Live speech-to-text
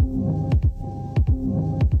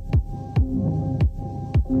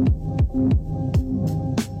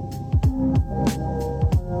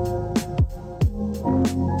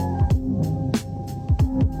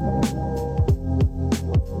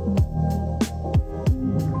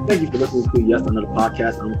Thank you for listening to Yes Another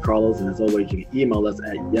Podcast. I'm Carlos, and as always, you can email us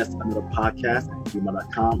at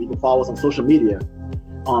yesanotherpodcast@gmail.com. You can follow us on social media,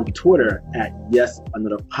 on Twitter at Yes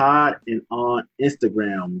Another Pod, and on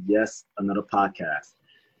Instagram, Yes Another Podcast.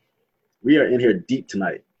 We are in here deep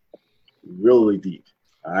tonight, really deep.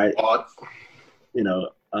 All right, you know.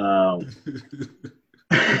 I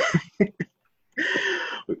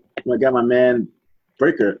got my man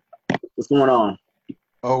Breaker. What's going on?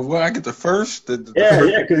 Oh, well, I get the first. First.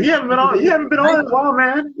 Yeah, because you haven't been on. You haven't been on in a while,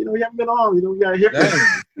 man. You haven't been on. We gotta hear from you.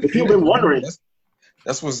 If you've been wondering,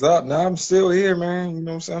 that's what's up. Now I'm still here, man. You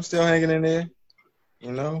know what I'm saying? I'm still hanging in there.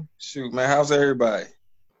 Shoot, man. How's everybody?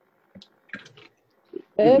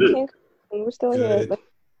 Good. We're still here.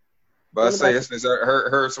 But I say, I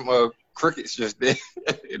heard some crickets just there.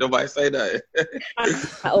 Nobody say that. I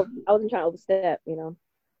wasn't trying to overstep,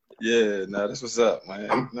 Yeah, no, that's what's up, man.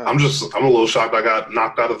 I'm a little shocked I got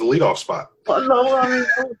knocked out of the leadoff spot. No, I mean,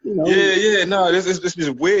 Yeah, no, this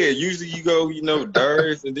is weird. Usually you go,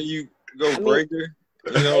 Darius, and then you go Breaker.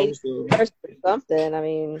 So something. I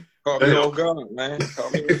mean, call me off guard, man.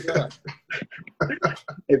 Call me off guard.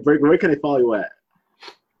 Hey, Breaker, where can they follow you at?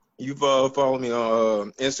 You follow me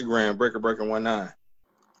on Instagram, BreakerBreaker19.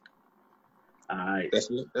 All right.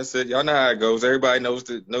 That's it. Y'all know how it goes. Everybody knows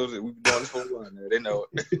that we've been doing this for a while now. They know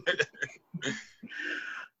it.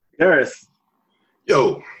 Darius.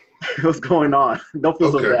 Yo. What's going on? Don't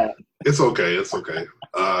feel so bad. It's okay.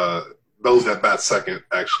 Those that bat second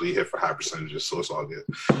actually hit for high percentages, so it's all good.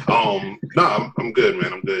 I'm good,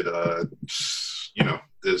 man. I'm good.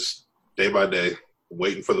 This day by day,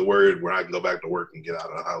 waiting for the word where I can go back to work and get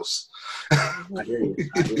out of the house. I hear you.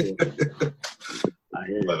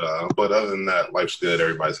 But other than that, life's good.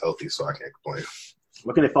 Everybody's healthy, so I can't complain.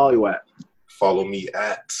 Where can they follow you at? Follow me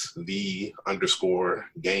at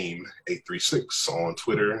 _game836 on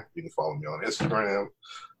Twitter. You can follow me on Instagram.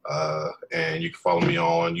 And you can follow me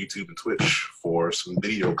on YouTube and Twitch for some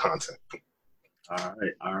video content.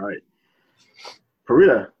 All right.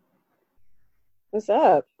 Parita. What's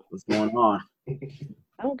up? What's going on?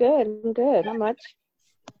 I'm good. Not much.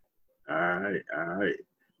 All right.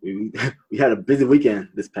 We had a busy weekend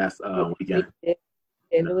this past weekend. It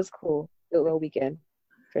was cool. Good little weekend,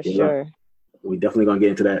 for sure. We definitely gonna get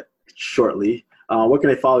into that shortly. What can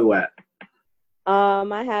they follow you at?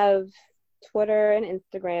 I have Twitter and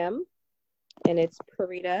Instagram, and it's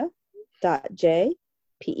Perita.j,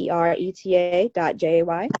 Pereta.jay.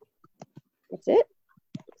 That's it.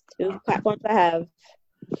 2 platforms I have.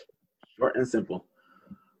 Short and simple.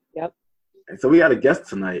 Yep. And so we got a guest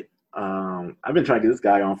tonight. I've been trying to get this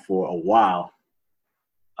guy on for a while.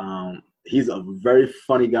 He's a very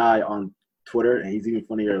funny guy on Twitter, and he's even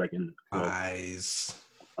funnier like in eyes.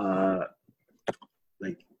 Like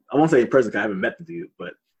I won't say in person because I haven't met the dude,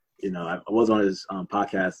 but I was on his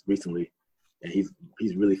podcast recently, and he's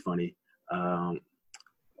really funny.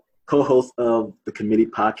 Co-host of the Committee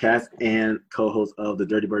podcast and co-host of the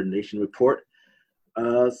Dirty Bird Nation Report.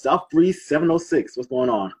 South Breeze 706. What's going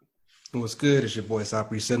on? What's good? It's your boy South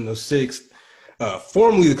Breeze 706.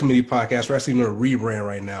 Formerly the Committee podcast. We're actually doing a rebrand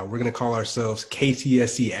right now. We're going to call ourselves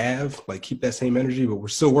KTSC Ave. Like keep that same energy, but we're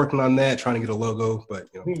still working on that, trying to get a logo. But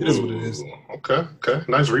it is what it is. Okay.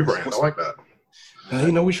 Nice rebrand. I like that.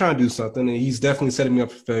 We're trying to do something, and he's definitely setting me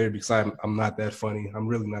up for failure because I'm not that funny. I'm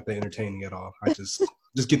really not that entertaining at all. I just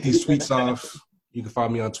get these tweets off. You can follow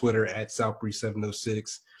me on Twitter at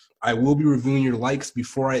SouthBreeze706. I will be reviewing your likes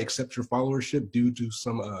before I accept your followership due to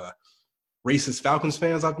some racist Falcons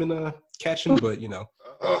fans I've been catching, but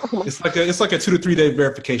it's like a 2 to 3 day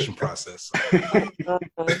verification process.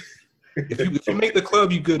 If you make the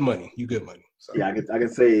club, you good money. So. Yeah, I can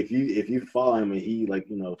say if you follow him and he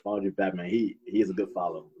followed you back, man, he is a good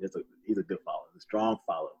follow. He's a good follow, a strong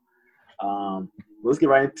follow. Let's get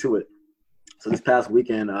right into it. So this past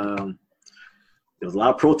weekend, there was a lot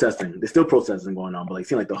of protesting. There's still protesting going on, but it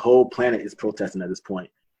seems like the whole planet is protesting at this point.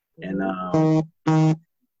 And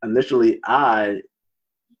initially, I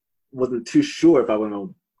wasn't too sure if I was going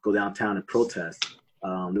to go downtown and protest.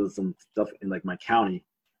 There was some stuff in my county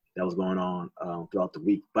that was going on throughout the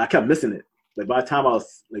week, but I kept missing it. By the time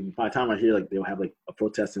I hear they'll have a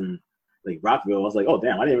protest in Rockville, I was like, oh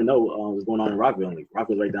damn, I didn't even know what was going on in Rockville. And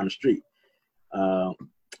Rockville's right down the street. But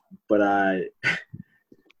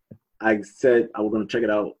I said I was going to check it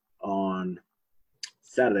out on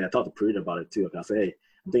Saturday. I talked to Parita about it too. I said, hey,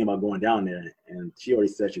 I'm thinking about going down there, and she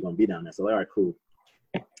already said she's going to be down there. So all right, cool.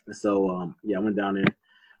 And so I went down there.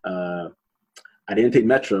 I didn't take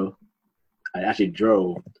Metro. I actually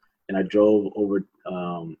drove, and I drove over.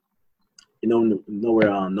 Know where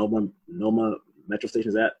Noma Metro Station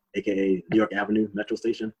is at, aka New York Avenue Metro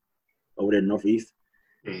Station, over there northeast.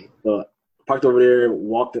 Mm. So parked over there,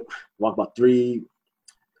 walked about 3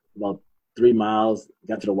 miles,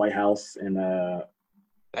 got to the White House, and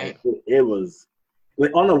Damn. it was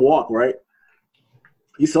like on the walk, right?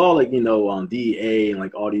 You saw like DEA and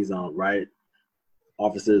like all these riot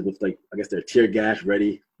officers with like I guess their tear gas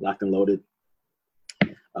ready, locked and loaded.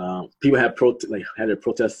 People had had their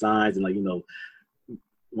protest signs, and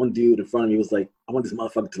one dude in front of me was like, "I want this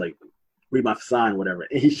motherfucker to like read my sign, whatever."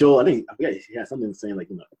 And he showed, I forget, he had something saying like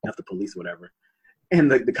F the police, whatever. And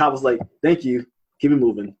the cop was like, "Thank you, keep it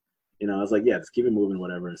moving." I was like, "Yeah, just keep it moving,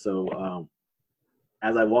 whatever." So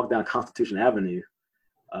as I walked down Constitution Avenue,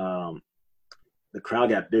 the crowd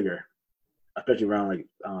got bigger, especially around like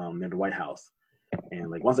near the White House. And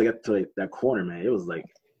like once I got to like that corner, man, it was like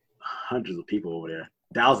hundreds of people over there,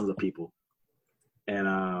 thousands of people. And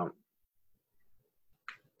I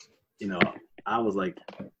was like,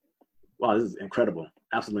 wow, this is incredible,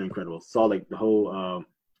 absolutely incredible. Saw like the whole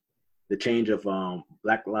the change of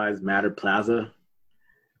Black Lives Matter Plaza,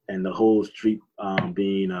 and the whole street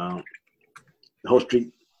being the whole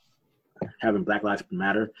street having Black Lives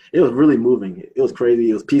Matter. It was really moving. It was crazy.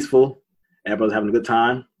 It was peaceful. Everybody was having a good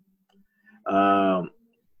time.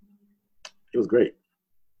 It was great.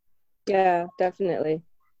 Yeah, definitely.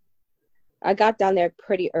 I got down there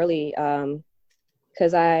pretty early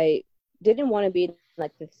because I didn't want to be in,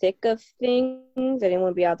 like the thick of things. I didn't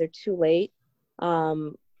want to be out there too late,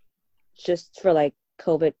 just for like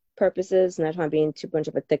COVID purposes, and I don't want to be in too much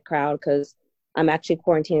of a thick crowd because I'm actually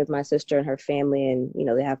quarantined with my sister and her family, and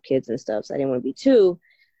they have kids and stuff. So I didn't want to be too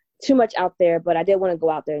much out there, but I did want to go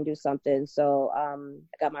out there and do something. So I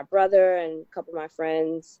got my brother and a couple of my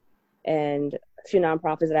friends and a few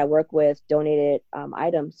nonprofits that I work with donated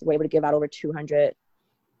items. We're able to give out over 200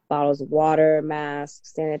 bottles of water,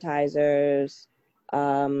 masks, sanitizers,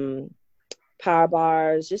 power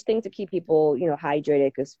bars, just things to keep people,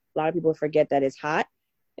 hydrated, because a lot of people forget that it's hot,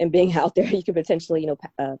 and being out there, you could potentially,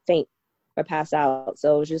 faint or pass out.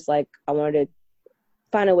 So it was just like, I wanted to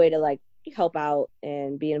find a way to like help out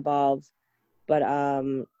and be involved. But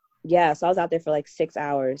yeah, so I was out there for like 6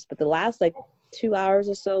 hours, but the last like 2 hours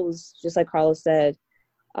or so was just like Carlos said,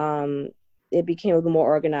 it became a little more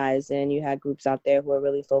organized, and you had groups out there who were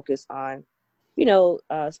really focused on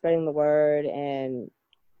spreading the word and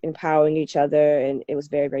empowering each other, and it was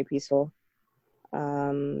very, very peaceful.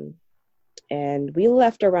 And we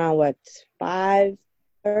left around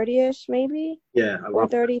 5:30ish, maybe. Yeah,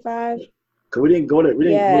 4:35. Cause we didn't go to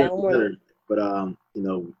Yeah, together, but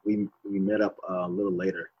we met up a little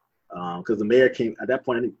later, because the mayor came at that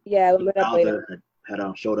point. I think yeah, we met up later. had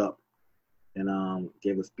showed up and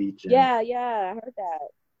gave a speech. And, Yeah, I heard that.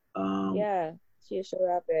 Yeah, she had showed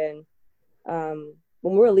up, and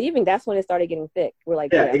when we were leaving, that's when it started getting thick. We're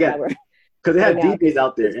like, yeah, because they had DJs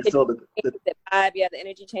out there, and so the vibe, the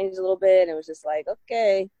energy changed a little bit, and it was just like,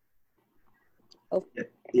 okay,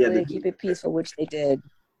 they keep it peaceful, which they did.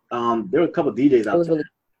 There were a couple of DJs out there,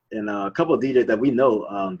 and a couple of DJs that we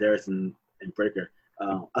know, Darius and Breaker.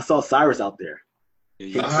 I saw Cyrus out there.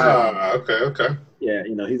 Okay. Yeah,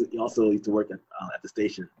 he also used to work at the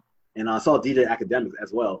station, and I saw DJ Academics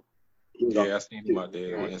as well. I seen him out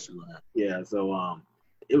there on Instagram. Yeah, so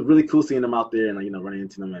it was really cool seeing them out there and running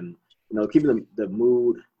into them and keeping the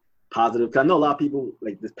mood positive. 'Cause I know a lot of people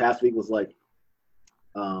like this past week was like,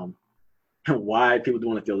 why people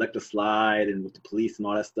doing like the electric slide and with the police and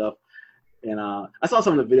all that stuff. And I saw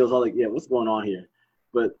some of the videos. I was like, yeah, what's going on here?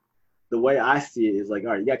 But the way I see it is like,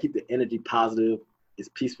 all right, you gotta keep the energy positive. It's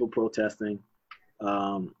peaceful protesting.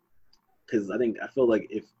 Because I feel like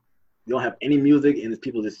if you don't have any music and it's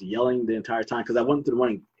people just yelling the entire time. Because I went to the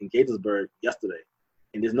one in Gaithersburg yesterday,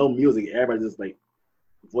 and there's no music. Everybody's just like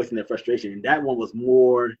voicing their frustration. And that one was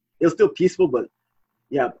more. It was still peaceful, but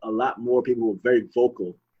yeah, a lot more people were very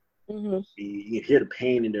vocal. Mm-hmm. You can hear the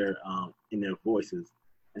pain in their voices,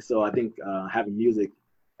 and so I think having music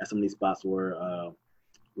at some of these spots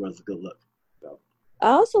was a good look. So.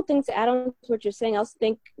 I also think, to add on to what you're saying, I also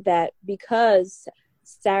think that because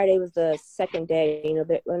Saturday was the second day,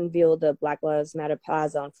 they unveiled the Black Lives Matter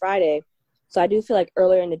Plaza on Friday. So I do feel like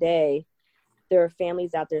earlier in the day, there were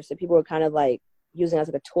families out there. So people were kind of like using it as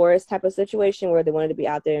like a tourist type of situation where they wanted to be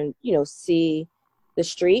out there and, see the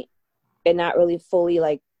street and not really fully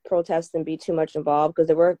like protest and be too much involved, because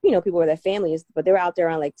there were, people with their families, but they were out there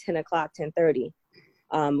around like 10 o'clock, 10:30,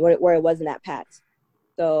 where it wasn't that packed.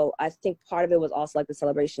 So I think part of it was also like the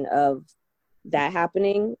celebration of that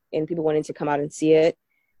happening and people wanting to come out and see it.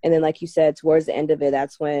 And then, like you said, towards the end of it,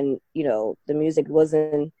 that's when, the music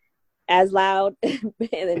wasn't as loud and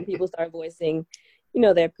then people started voicing,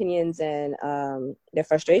 their opinions and their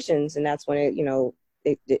frustrations. And that's when it,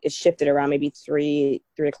 it shifted around maybe 3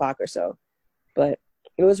 o'clock or so. But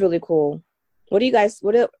it was really cool. What do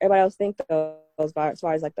everybody else think though, as far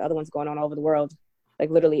as like the other ones going on all over the world? Like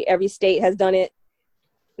literally every state has done it.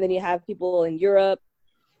 And then you have people in Europe,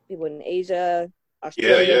 people in Asia,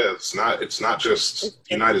 Australia. Yeah. It's not just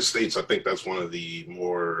United States. I think that's one of the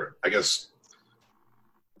more, I guess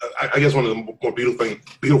one of the more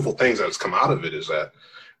beautiful things that's come out of it is that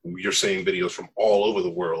you're seeing videos from all over the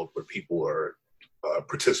world where people are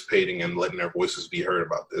participating and letting their voices be heard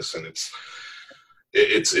about this, and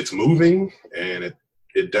it's moving, and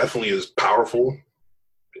it definitely is powerful,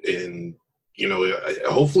 and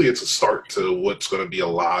hopefully it's a start to what's going to be a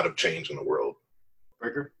lot of change in the world.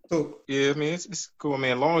 Breaker? So yeah, I mean it's cool,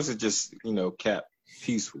 man. As long as it just kept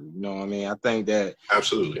peaceful, you know what I mean. I think that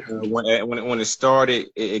Absolutely. When it started,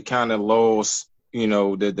 it kind of lost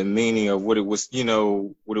the meaning of what it was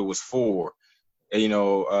what it was for,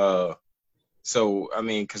 so I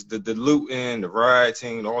mean, because the looting, the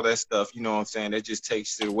rioting, all that stuff, you know what I'm saying, that just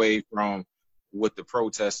takes it away from what the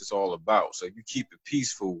protest is all about. So if you keep it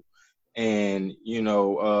peaceful, and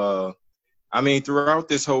I mean, throughout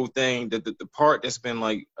this whole thing, the part that's been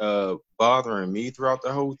like bothering me throughout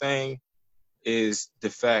the whole thing is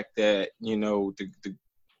the fact that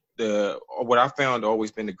the what I found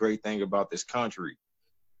always been the great thing about this country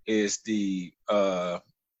is the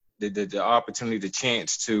opportunity, the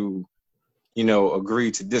chance to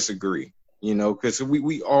agree to disagree, because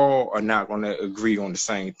we all are not going to agree on the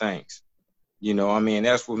same things. I mean,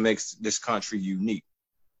 that's what makes this country unique.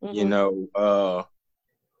 Mm-hmm.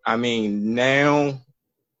 I mean, now,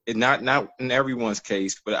 not in everyone's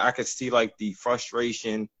case, but I could see like the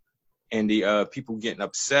frustration and the people getting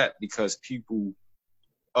upset because people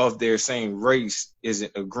of their same race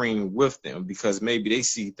isn't agreeing with them because maybe they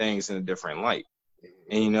see things in a different light.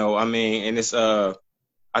 And I mean, and it's I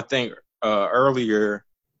think earlier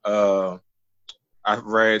I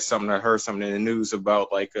heard something in the news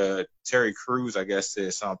about like Terry Crews, I guess,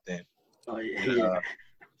 said something. Oh yeah. And,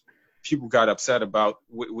 people got upset about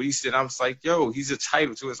what he said. I was like, yo, he's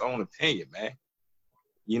entitled to his own opinion, man.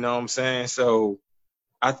 You know what I'm saying? So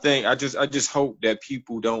I think I just hope that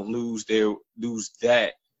people don't lose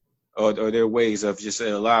that or their ways of just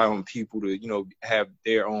allowing people to have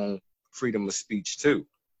their own freedom of speech too.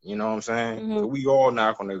 You know what I'm saying? Mm-hmm. We all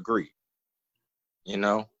not going to agree.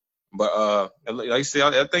 But like I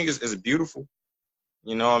said, I think it's beautiful.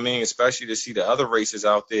 You know what I mean? Especially to see the other races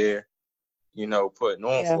out there, putting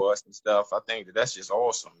on for us and stuff. I think that's just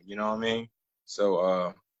awesome. You know what I mean?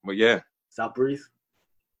 So, but yeah. South Breeze?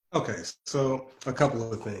 Okay, so a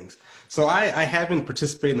couple of things. So I haven't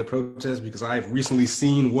participated in the protest because I've recently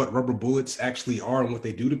seen what rubber bullets actually are and what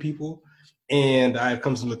they do to people. And I've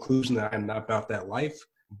come to the conclusion that I'm not about that life.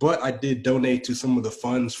 But I did donate to some of the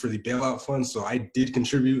funds for the bailout funds. So I did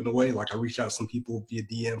contribute in a way. Like I reached out to some people via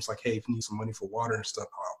DMs like, hey, if you need some money for water and stuff,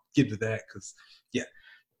 I'll give to that. Because, yeah,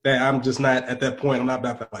 I'm just not at that point. I'm not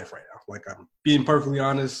about that life right now. Like I'm being perfectly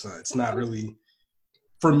honest. It's not really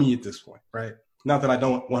for me at this point, right? Not that I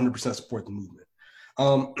don't 100% support the movement.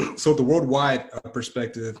 So the worldwide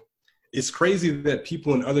perspective, it's crazy that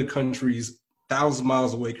people in other countries thousands of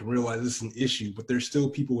miles away can realize this is an issue, but there's still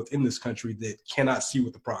people within this country that cannot see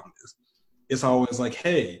what the problem is. It's always like,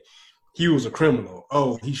 hey, he was a criminal.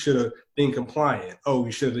 Oh, he should have been compliant. Oh,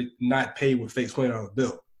 he should have not paid with fake $20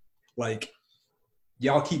 bill. Like,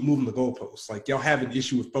 y'all keep moving the goalposts. Like, y'all have an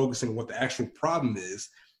issue with focusing on what the actual problem is,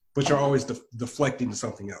 but you're always deflecting to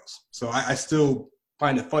something else. So I still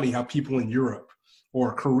find it funny how people in Europe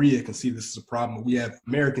or Korea can see this as a problem. We have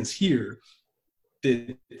Americans here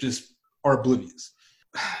that just are oblivious.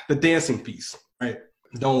 The dancing piece, right?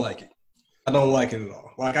 Don't like it. I don't like it at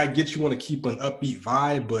all. Like, I get you want to keep an upbeat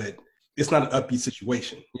vibe, but it's not an upbeat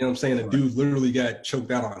situation. You know what I'm saying? The dude literally got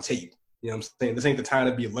choked out on tape. You know what I'm saying? This ain't the time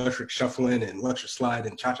to be electric shuffling and electric slide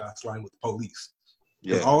and cha-cha sliding with the police.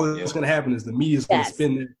 Yeah. All that's going to happen is the media's going to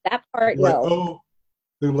spin there. That part, like, no. Oh,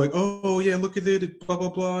 they're like, oh, yeah, look at it, blah, blah,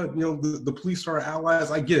 blah. The police are our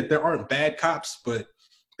allies. I get it. There aren't bad cops, but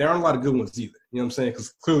there aren't a lot of good ones either. You know what I'm saying?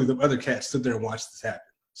 Because clearly the other cats stood there and watched this happen.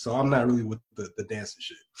 So I'm not really with the dancing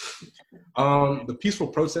shit. The peaceful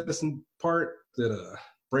protesting part that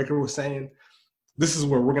Breaker was saying, this is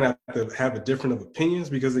where we're going to have a different of opinions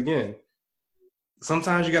because, again,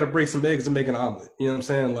 sometimes you got to break some eggs and make an omelet. You know what I'm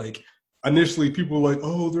saying? Like, initially people were like,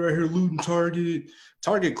 oh, they're out here looting Target.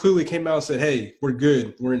 Target clearly came out and said, hey, we're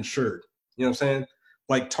good. We're insured. You know what I'm saying?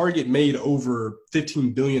 Like, Target made over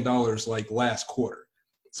 $15 billion like last quarter.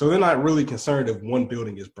 So they're not really concerned if one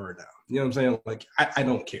building is burned down. You know what I'm saying? Like, I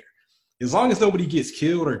don't care. As long as nobody gets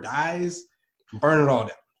killed or dies, burn it all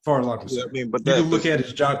down, as far as I'm concerned. Yeah, I mean, but you can look at it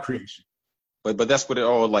as job creation. but that's what it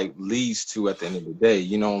all like leads to at the end of the day.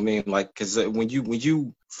 You know what I mean? Like, because when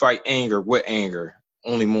you fight anger with anger,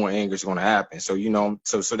 only more anger is going to happen. So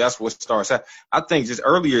so that's what starts. I think just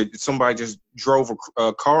earlier somebody just drove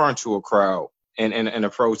a car into a crowd in a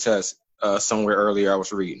protest somewhere earlier. I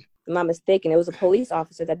was reading. If I'm not mistaken, it was a police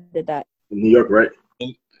officer that did that. In New York, right?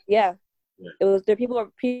 Yeah. Yeah. It was there. People were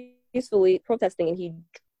peacefully protesting, and he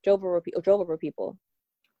drove over people.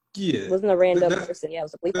 Yeah, It wasn't a random person. Yeah, it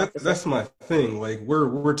was a police officer. That's my thing. Like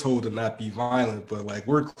we're told to not be violent, but like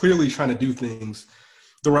we're clearly trying to do things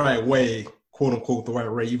the right way, quote unquote, the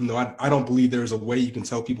right way. Even though I don't believe there's a way you can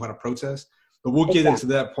tell people how to protest. But we'll get into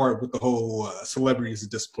that part with the whole celebrities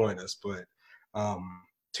that disappoint us. But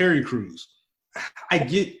Terry Crews, I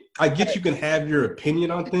get you can have your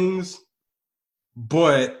opinion on things,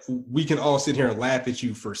 but we can all sit here and laugh at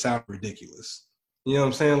you for sounding ridiculous. You know what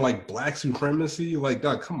I'm saying? Like black supremacy, like,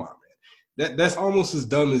 dog, come on, man. That's almost as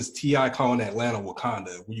dumb as T.I. calling Atlanta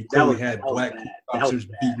Wakanda, where you clearly had black officers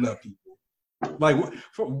beating up people. Like,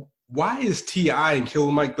 why is T.I. and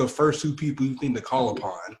Killer Mike the first two people you think to call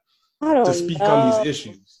upon to speak on these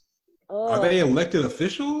issues? Are they elected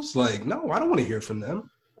officials? Like, no, I don't want to hear from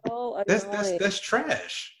them. That's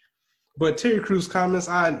trash. But Terry Crews' comments,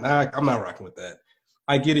 I'm not rocking with that.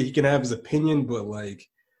 I get it; he can have his opinion, but like,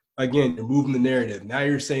 again, you're moving the narrative. Now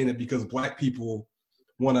you're saying that because black people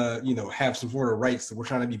want to, have some sort of rights, that we're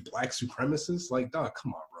trying to be black supremacists. Like, dog,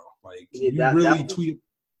 come on, bro. Like,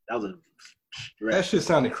 that shit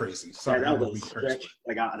sounded crazy. Sorry, that was a stretch.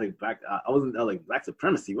 Like, I think I wasn't like black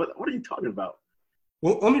supremacy. What are you talking about?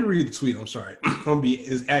 Well, let me read the tweet. I'm sorry. I'm going to be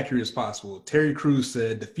as accurate as possible. Terry Crews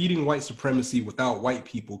said, defeating white supremacy without white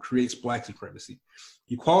people creates black supremacy.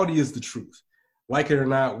 Equality is the truth. Like it or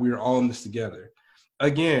not, we are all in this together.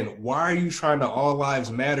 Again, why are you trying to all lives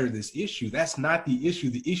matter this issue? That's not the issue.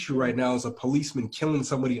 The issue right now is a policeman killing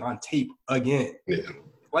somebody on tape again. Yeah.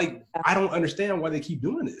 Like, I don't understand why they keep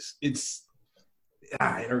doing this. It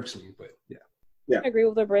irks me, but yeah. I agree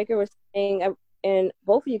with what Breaker was saying, and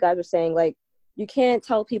both of you guys were saying, like, you can't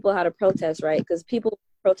tell people how to protest, right? Because people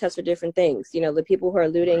protest for different things. The people who are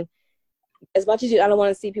looting, as much as I don't want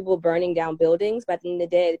to see people burning down buildings, but at the end of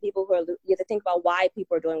the day, the people who are, you have to think about why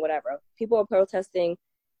people are doing whatever. People are protesting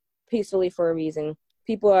peacefully for a reason.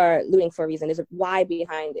 People are looting for a reason. There's a why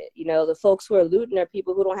behind it. The folks who are looting are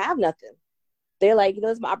people who don't have nothing. They're like,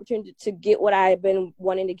 it's my opportunity to get what I've been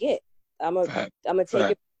wanting to get. I'm gonna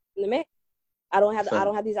take it from the man. I don't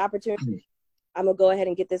have these opportunities. I'm gonna go ahead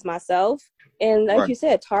and get this myself. And like you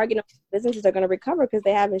said, Target businesses are gonna recover because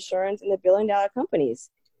they have insurance and the billion-dollar companies.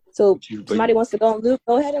 So somebody wants to go and loot,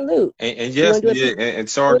 go ahead and loot. And yes, and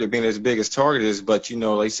Target being as big as Target is, but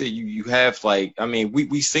like I said, you have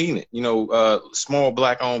we seen it. Small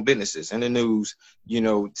black-owned businesses in the news.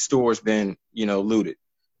 Stores been looted.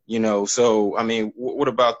 So I mean, what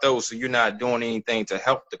about those? So you're not doing anything to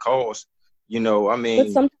help the cause.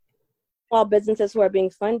 But some small businesses who are being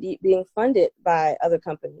funded by other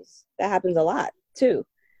companies. That happens a lot too.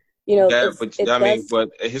 But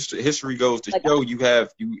history goes to show you have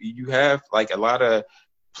like a lot of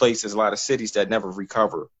places, a lot of cities that never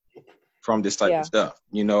recover from this type of stuff.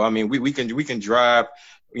 We can drive,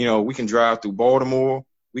 we can drive through Baltimore,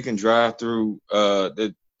 we can drive through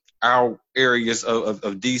our areas of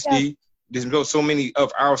DC. Yeah. There's so many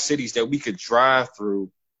of our cities that we could drive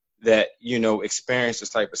through that experience this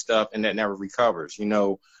type of stuff and that never recovers.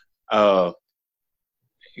 You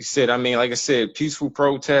said, like I said, peaceful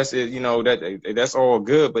protest is, that's all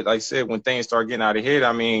good. But like I said, when things start getting out of hand,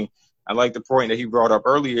 I like the point that he brought up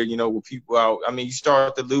earlier, with people out. You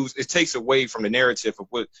start to lose. It takes away from the narrative of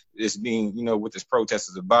what is being, what this protest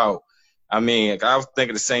is about. I was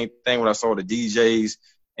thinking the same thing when I saw the DJs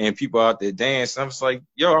and people out there dancing. I was like,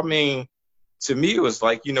 to me, it was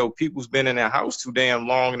like, people's been in their house too damn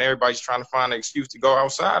long and everybody's trying to find an excuse to go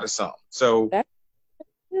outside or something. So, that's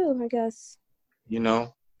true, I guess.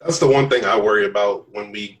 That's the one thing I worry about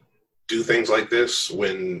when we do things like this,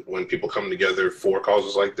 when people come together for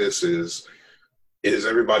causes like this, is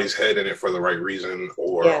everybody's head in it for the right reason,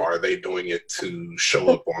 or are they doing it to show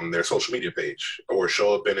up on their social media page or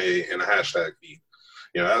show up in a hashtag feed?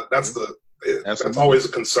 That's always a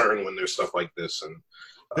concern when there's stuff like this. And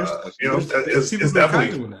it's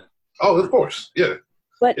definitely doing that. Oh, of course, yeah.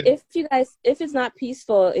 But if it's not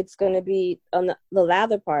peaceful, it's going to be on the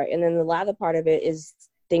lather part, and then the lather part of it is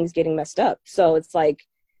things getting messed up. So it's like,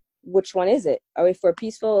 which one is it? Are we for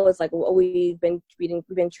peaceful? It's like, we've been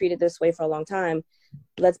treated this way for a long time.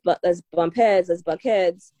 Let's bump heads. Let's buck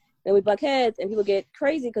heads. Then we buck heads, and people get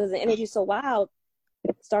crazy because the energy is so wild.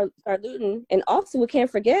 Start looting, and also we can't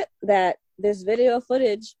forget that there's video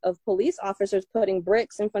footage of police officers putting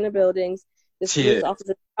bricks in front of buildings This police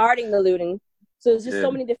officer starting the looting. So there's just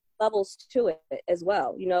so many different levels to it as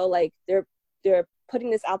well. You know, like they're putting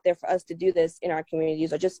this out there for us to do this in our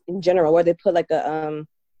communities or just in general, where they put like a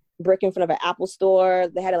brick in front of an Apple store.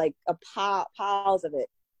 They had like a piles of it.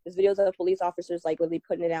 There's videos of police officers like literally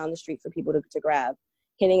putting it out on the street for people to grab,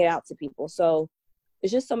 handing it out to people. So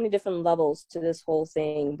there's just so many different levels to this whole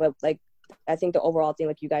thing. But like, I think the overall thing,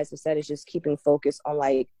 like you guys have said, is just keeping focus on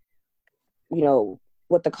like, you know,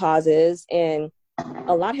 what the cause is. And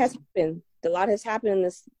a lot has happened. A lot has happened in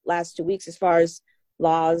this last 2 weeks as far as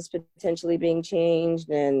laws potentially being changed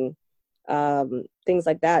and things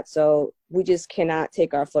like that. So we just cannot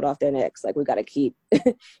take our foot off their necks. Like we got to keep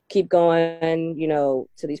going, you know,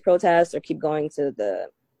 to these protests or keep going to the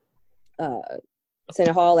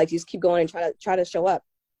Senate Hall. Like just keep going and try to show up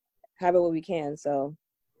however we can. So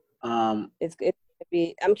it's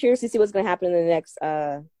be. I'm curious to see what's going to happen in the next.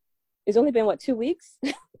 It's only been 2 weeks,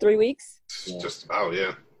 3 weeks. Just about,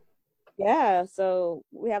 yeah. Yeah, so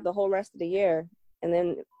we have the whole rest of the year, and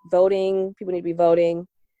then voting. People need to be voting.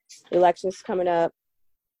 The election's coming up,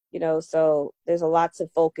 you know. So there's a lot to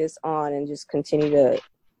focus on, and just continue to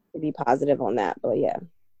be positive on that. But yeah.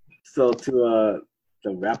 So to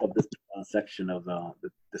wrap up this section of the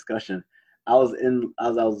discussion, I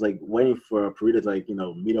was like waiting for Parita to like, you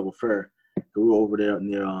know, meet up with her. We were over there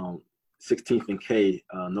near 16th and K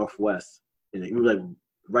Northwest, and we were like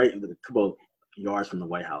right in a couple of yards from the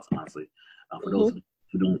White House, honestly, for those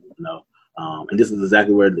who don't know. And this is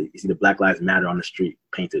exactly where you see the Black Lives Matter on the street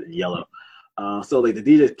painted in yellow. So like the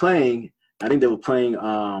DJ's playing, I think they were playing,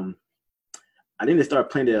 I think they started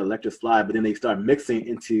playing the Electric Slide, but then they started mixing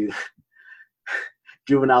into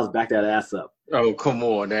Juvenile's Back That Ass Up. Oh, come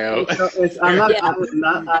on now. I'm not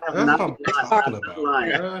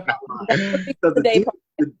lying.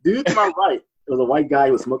 The dude to my right, it was a white guy.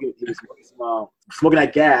 He was smoking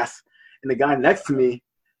that gas. And the guy next to me,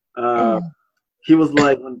 he was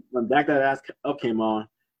like, when Back That Ass Up came on,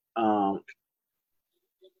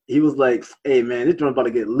 he was like, "Hey man, this joint's about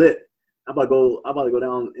to get lit. I'm about to go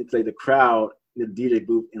down into like the crowd in the DJ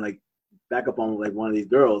booth and like back up on like one of these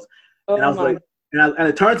girls." And I was like, and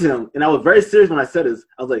I turned to him, and I was very serious when I said this.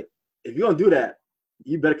 I was like, "If you're gonna do that,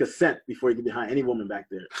 you better consent before you get behind any woman back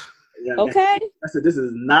there." Yeah, okay. I said, "This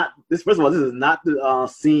is not this. First of all, this is not the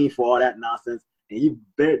scene for all that nonsense." And you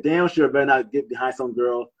damn sure better not get behind some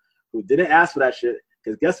girl who didn't ask for that shit.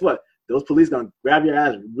 Because guess what? Those police gonna grab your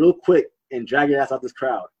ass real quick and drag your ass out this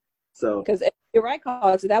crowd. So because you're right,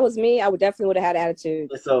 Carl. So that was me. I would definitely have had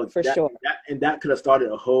attitude. So for sure. That could have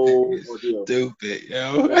started a whole ordeal. Stupid,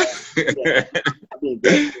 yo. Yeah. I mean,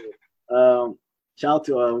 shout out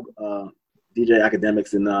to DJ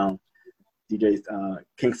Academics and DJ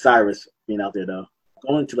King Cyrus being out there though.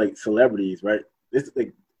 Going to like celebrities, right? This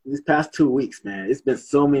like. These past 2 weeks, man, it's been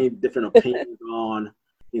so many different opinions on,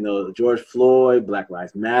 you know, George Floyd, Black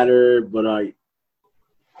Lives Matter, but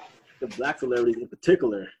the black celebrities in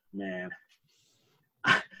particular, man,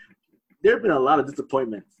 there have been a lot of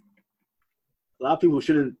disappointments. A lot of people who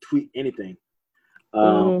shouldn't tweet anything.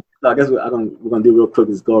 So I guess we're gonna do real quick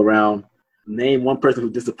is go around, name one person who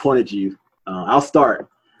disappointed you. I'll start.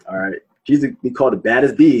 All right, she's be called the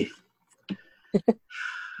baddest bee.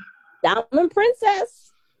 Diamond Princess.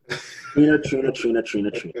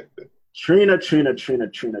 Trina.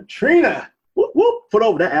 Whoop, whoop. Put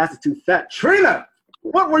over, that ass is too fat. Trina,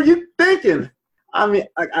 what were you thinking? I mean,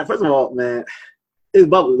 first of all, man, it's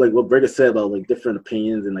about like what Brenda said about like different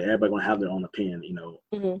opinions and like everybody gonna have their own opinion. You know,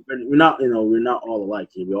 we're not all alike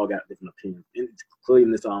here. We all got different opinions,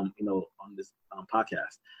 including this on this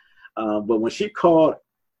podcast. But when she called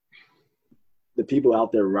the people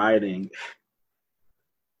out there rioting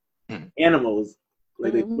animals,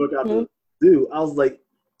 like they broke out the zoo, I was like,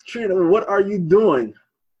 Trina, what are you doing?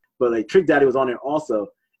 But like Trick Daddy was on there also,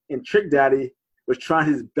 and Trick Daddy was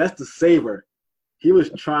trying his best to save her. He was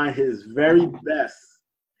trying his very best.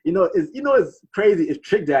 It's crazy if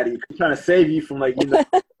Trick Daddy is trying to save you from like getting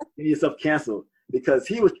yourself canceled, because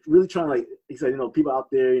he was really trying to, like, he said, people out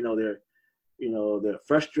there, they're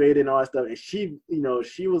frustrated and all that stuff, and she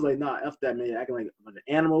was like, nah, F that, man, acting like a bunch of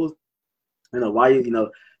animals. Why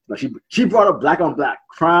she brought up black on black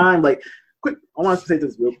crime. Like, quick, I want to say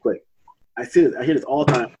this real quick. I hear this all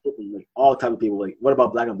the time, like all type of people, like, what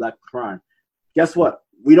about black on black crime? Guess what?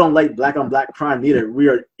 We don't like black on black crime neither. We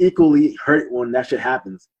are equally hurt when that shit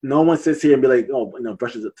happens. No one sits here and be like,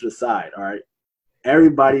 brushes it to the side. All right,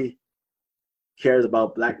 everybody cares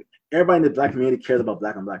about everybody in the black community cares about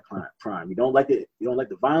black on black crime. We don't like it. We don't like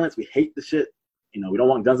the violence. We hate the shit. We don't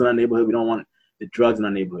want guns in our neighborhood. We don't want the drugs in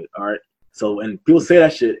our neighborhood. All right. So when people say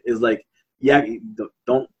that shit, it's like, yeah,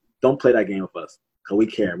 don't play that game with us, because we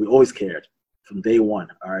care. We always cared. from day one.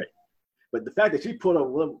 All right. But the fact that she put up,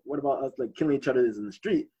 what about us like killing each other in the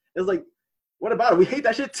street? It's like, what about it? We hate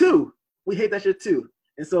that shit too. We hate that shit too.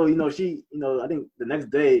 And so, she, I think the next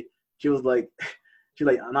day she was like,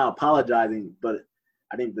 I'm not apologizing, but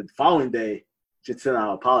I think the following day she sent out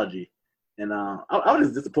an apology. And I was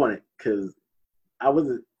just disappointed because I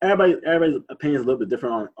wasn't, everybody's opinion is a little bit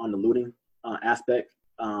different on the looting aspect.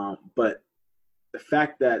 But the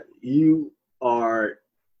fact that you are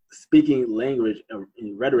speaking language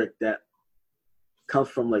and rhetoric that comes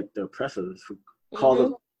from like the oppressors who call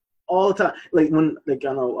them all the time. Like when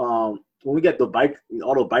when we get all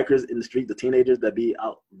the bikers in the street, the teenagers that be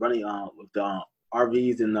out running with the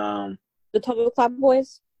RVs and the Total Clap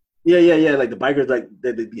Boys. Yeah. Like the bikers, like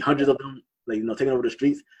there be hundreds of them, like taking over the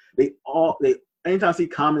streets. They anytime I see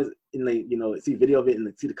comments and see video of it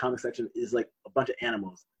and see the comment section is like a bunch of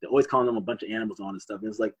animals. They're always calling them a bunch of animals on and stuff. And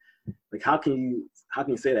it's like how can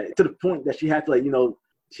you say that, to the point that she had to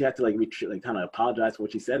she had to kind of apologize for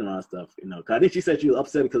what she said and all that stuff. Cause I think she said she was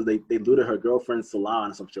upset because they looted her girlfriend's salon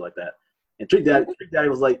and some shit like that. And Trick Daddy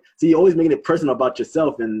was like, "See, you're always making it personal about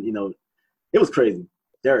yourself," and it was crazy.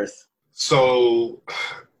 Darius. So,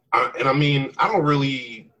 I'm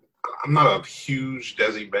not a huge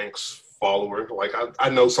Desi Banks follower. Like I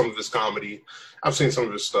know some of his comedy. I've seen some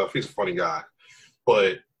of his stuff. He's a funny guy.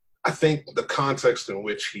 But I think the context in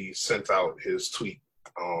which he sent out his tweet,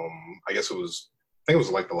 I think it was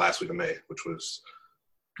like the last week of May, which was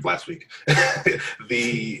last week.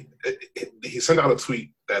 He sent out a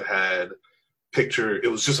tweet that had it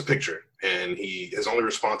was just a picture, and his only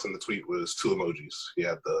response in the tweet was 2 emojis. He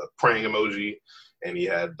had the praying emoji and he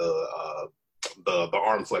had the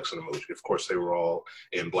arm flexing emoji. Of course, they were all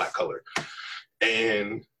in black color.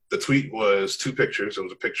 And the tweet was 2 pictures. It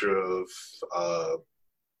was a picture of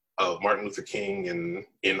Martin Luther King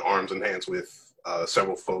in arms and hands with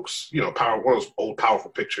several folks, one of those old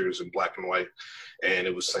powerful pictures in black and white. And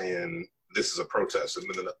it was saying, "This is a protest." And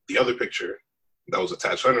then the other picture that was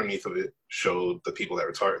attached underneath of it showed the people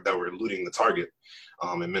that were looting the Target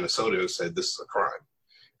in Minnesota, and said, "This is a crime."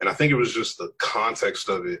 And I think it was just the context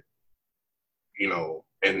of it,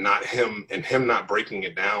 and him not breaking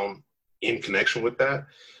it down in connection with that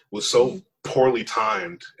was so poorly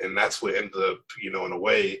timed. And that's what ended up, in a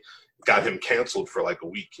way, got him canceled for like a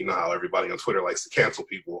week. You know how everybody on Twitter likes to cancel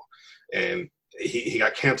people. And he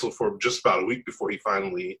got canceled for just about a week before he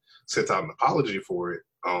finally sent out an apology for it,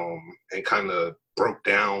 and kind of broke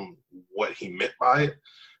down what he meant by it.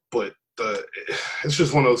 But it's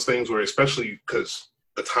just one of those things where, especially because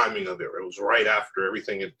the timing of it was right after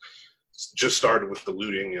everything had just started with the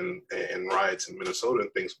looting and riots in Minnesota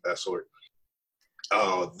and things of that sort.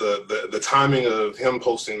 The timing of him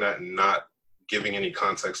posting that and not giving any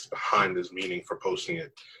context behind his meaning for posting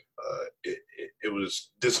it, it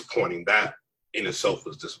was disappointing. That in itself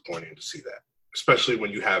was disappointing to see that, especially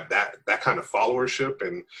when you have that kind of followership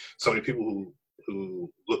and so many people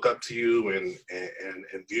who look up to you and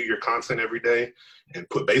view your content every day and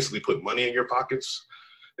basically put money in your pockets.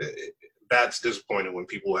 That's disappointing when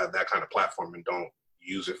people have that kind of platform and don't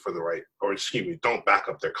use it for don't back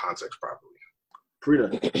up their context properly.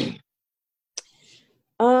 Prita.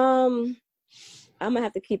 I'm gonna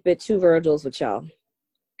have to keep it 2 Virgils with y'all.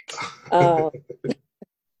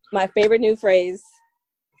 My favorite new phrase,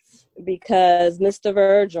 because Mr.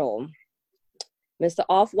 Virgil, Mr.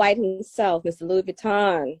 Off-White himself, Mr. Louis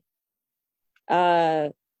Vuitton,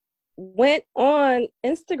 went on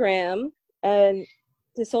Instagram and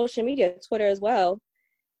to social media, Twitter as well,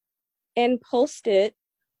 and posted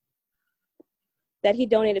that he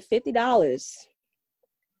donated $50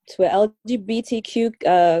 to an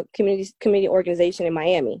LGBTQ community organization in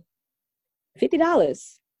Miami.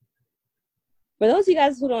 $50. For those of you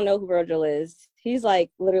guys who don't know who Virgil is, he's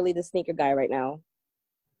like literally the sneaker guy right now.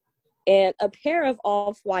 And a pair of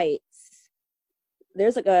Off-Whites,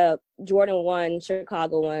 there's like a Jordan 1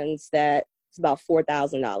 Chicago ones that's about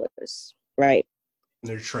 $4,000, right?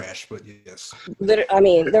 They're trash, but yes. They're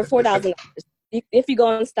 $4,000. If you go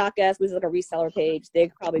on StockX, which is like a reseller page,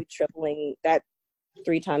 they're probably tripling that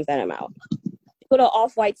 3 times that amount. Put an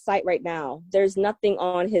Off-White site right now. There's nothing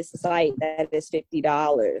on his site that is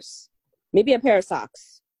 $50. Maybe a pair of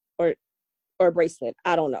socks or a bracelet.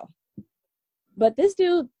 I don't know. But this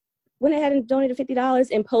dude went ahead and donated $50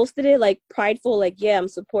 and posted it like prideful, like, yeah, I'm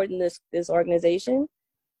supporting this organization.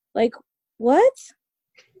 Like, what?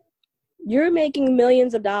 You're making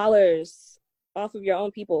millions of dollars off of your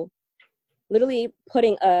own people. Literally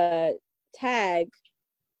putting a tag,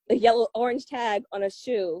 a orange tag on a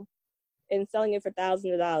shoe and selling it for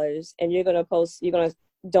thousands of dollars, and you're gonna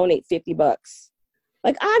donate $50.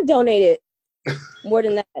 Like, I donated more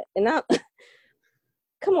than that. And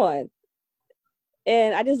come on.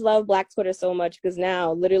 And I just love Black Twitter so much because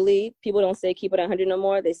now literally people don't say keep it 100 no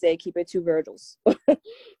more. They say keep it 2 Virgils.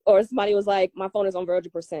 Or somebody was like, my phone is on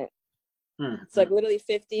Virgil %. It's like literally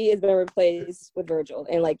 50 has been replaced with Virgil.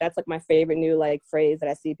 And like, that's like my favorite new like phrase that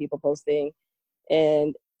I see people posting.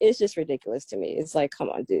 And it's just ridiculous to me. It's like, come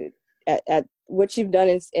on, dude. At what you've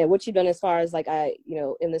done and what you've done as far as like,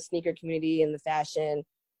 in the sneaker community and the fashion,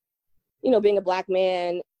 being a Black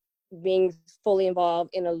man, being fully involved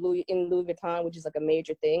in Louis Vuitton, which is like a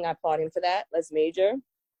major thing. I applaud him for that. That's major.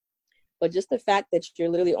 But just the fact that you're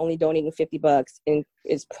literally only donating $50 and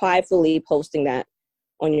is pridefully posting that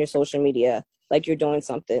on your social media, like you're doing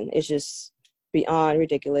something, it's just beyond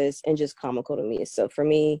ridiculous and just comical to me. So for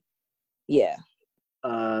me, yeah.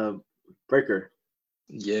 Breaker.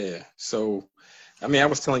 Yeah. So, I mean, I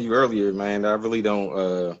was telling you earlier, man, I really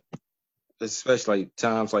don't, especially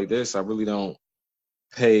times like this, I really don't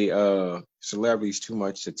pay celebrities too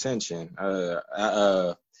much attention.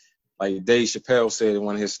 Like Dave Chappelle said in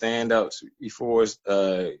one of his stand-ups before,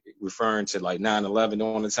 referring to like 9/11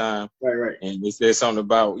 during the time. Right. And they said something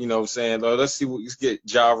about, saying, let's get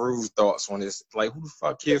Ja Rule's thoughts on this. Like, who the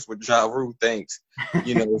fuck cares what Ja Rule thinks?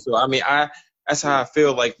 So I mean, that's how I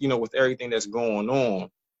feel like, with everything that's going on,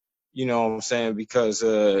 you know what I'm saying? Because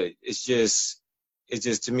it's just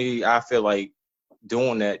to me, I feel like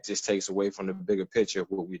doing that just takes away from the bigger picture of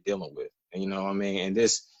what we're dealing with. And, you know what I mean? And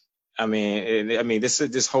this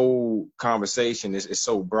whole conversation is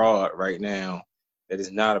so broad right now that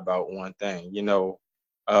it's not about one thing,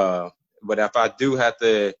 but if I do have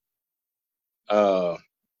to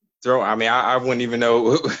throw, I mean, I wouldn't even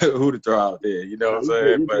know who to throw out there, you know what I'm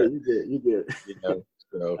saying? You did.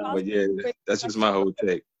 So, but yeah, that's just my whole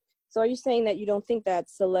take. So are you saying that you don't think that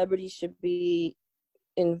celebrities should be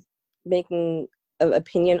in making an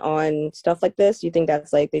opinion on stuff like this? You think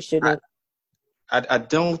that's like they shouldn't? I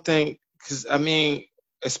don't think, because I mean,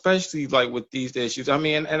 especially like with these issues, I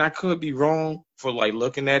mean, and I could be wrong for like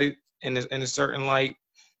looking at it in a certain light,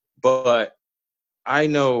 but I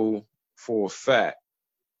know for a fact,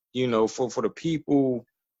 for the people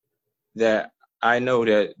that I know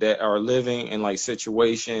that are living in like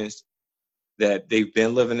situations that they've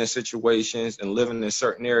been living in situations and living in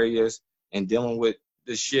certain areas and dealing with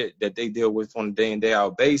the shit that they deal with on a day in, day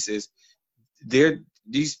out basis,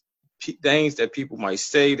 these things that people might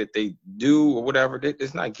say that they do or whatever,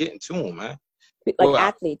 it's not getting to them, man. Like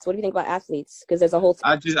athletes, what do you think about athletes? Because there's a whole.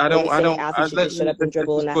 Let's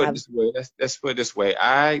put it this way.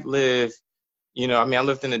 I live, I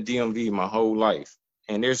lived in the DMV my whole life,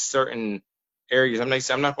 and there's certain areas.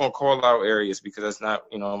 I'm not going to call out areas because that's not,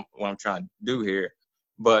 what I'm trying to do here.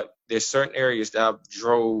 But there's certain areas that I've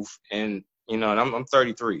drove and, and I'm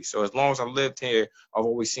 33. So as long as I've lived here, I've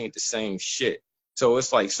always seen the same shit. So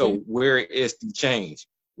it's like, where is the change?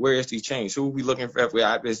 Where is the change? Who are we looking for?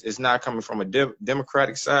 It's not coming from a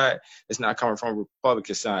Democratic side. It's not coming from a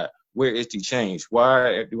Republican side. Where is the change?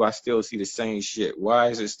 Why do I still see the same shit? Why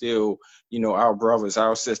is it still, our brothers,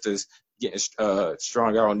 our sisters getting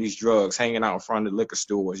strung out on these drugs, hanging out in front of the liquor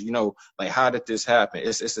stores? Like, how did this happen?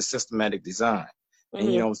 It's a systematic design.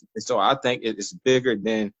 Mm-hmm. And, so I think it's bigger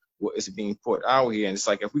than what is being put out here. And it's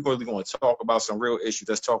like, if we're really going to talk about some real issues,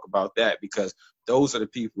 let's talk about that, because those are the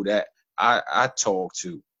people that I talk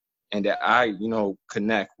to and that I,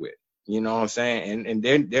 connect with, you know what I'm saying? And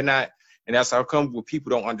they're not, and that's how come when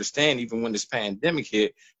people don't understand, even when this pandemic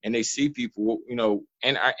hit and they see people,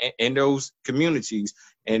 in those communities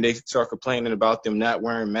and they start complaining about them not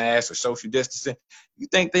wearing masks or social distancing. You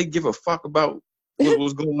think they give a fuck about what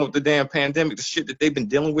was going on with the damn pandemic, the shit that they've been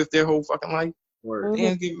dealing with their whole fucking life? Word.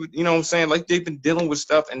 You know what I'm saying? Like, they've been dealing with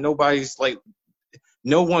stuff and nobody's like,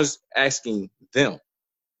 no one's asking them.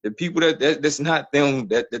 The people that's not them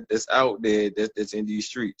that's out there that's in these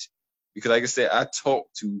streets. Because like I said, I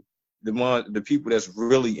talk to the people that's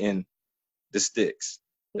really in the sticks,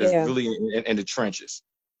 that's really in the trenches,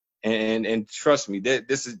 and trust me,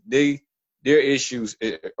 their issues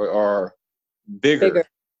are bigger.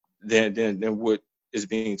 than what is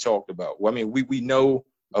being talked about. Well, I mean, we know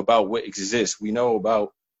about what exists. We know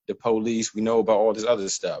about the police. We know about all this other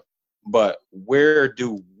stuff. But where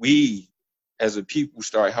do we, as a people,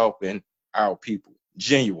 start helping our people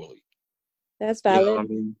genuinely? That's valid. You know what I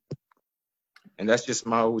mean? And that's just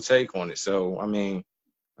my whole take on it. So, I mean,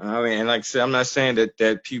 and like I said, I'm not saying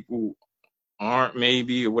that people aren't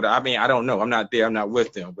maybe or what. I mean, I don't know. I'm not there. I'm not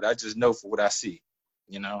with them. But I just know for what I see,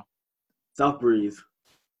 South Breeze.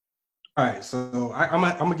 All right, so I'm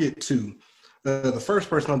gonna get two. The first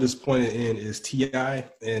person I'm disappointed in is T.I.,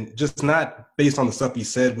 and just not based on the stuff he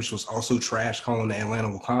said, which was also trash, calling the Atlanta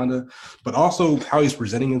Wakanda, but also how he's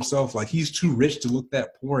presenting himself. Like, he's too rich to look that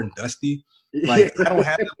poor and dusty. Like, I don't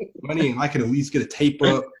have that money, and I could at least get a tape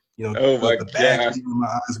up, the bag in my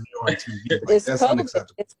eyes on TV. Like, that's COVID.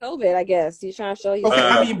 unacceptable. It's COVID, I guess. He's trying to show you. Okay,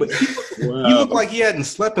 I mean, but he looked like he hadn't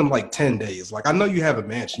slept in like 10 days. Like, I know you have a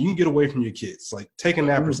mansion. You can get away from your kids. Like, take a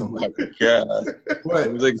nap or something like that. God. But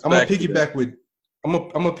I'm gonna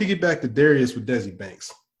piggyback to Darius with Desi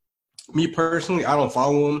Banks. Me personally, I don't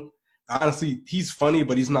follow him. Honestly, he's funny,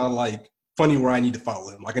 but he's not like funny where I need to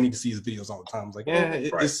follow him. Like, I need to see his videos all the time.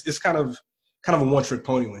 It's like, it's kind of a one-trick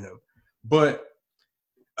pony with him. But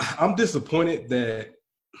I'm disappointed that,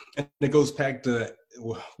 and it goes back to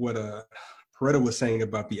what Peretta was saying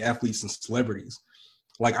about the athletes and celebrities.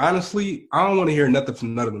 Like, honestly, I don't want to hear nothing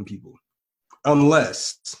from none of them people,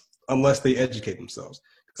 unless they educate themselves.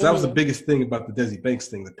 Because that was the biggest thing about the Desi Banks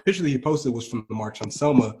thing. The picture that he posted was from the March on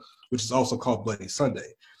Selma, which is also called Bloody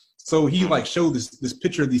Sunday. So he like showed this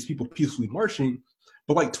picture of these people peacefully marching,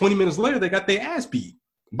 but like 20 minutes later, they got their ass beat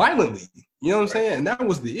violently. You know what I'm saying? And that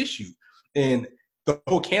was the issue. And the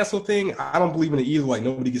whole cancel thing, I don't believe in it either. Like,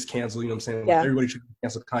 nobody gets canceled. You know what I'm saying? Yeah. Like, everybody should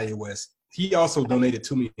cancel Kanye West. He also donated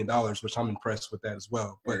 $2 million, which I'm impressed with that as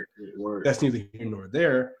well. But that's neither here nor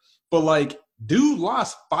there. But like, dude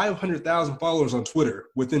lost 500,000 followers on Twitter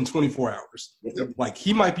within 24 hours. Like,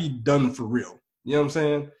 he might be done for real. You know what I'm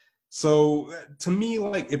saying? So to me,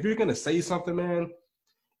 like, if you're going to say something, man,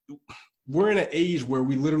 we're in an age where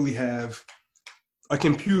we literally have a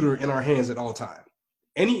computer in our hands at all times.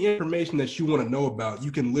 Any information that you want to know about,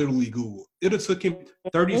 you can literally Google. It took him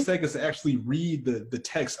 30 seconds to actually read the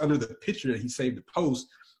text under the picture that he saved the post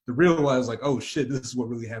to realize, like, oh shit, this is what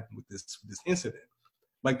really happened with this incident.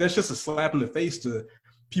 Like, that's just a slap in the face to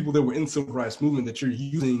people that were in the civil rights movement, that you're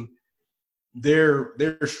using their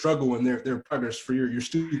struggle and their progress for your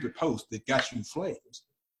stupid post that got you flames.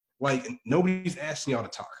 Like, nobody's asking y'all to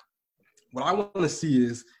talk. What I want to see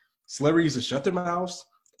is celebrities to shut their mouths,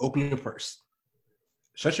 open your purse.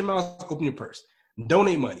 Shut your mouth, open your purse.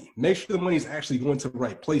 Donate money. Make sure the money is actually going to the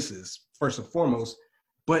right places, first and foremost.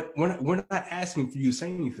 But we're not asking for you to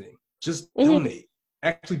say anything. Just donate.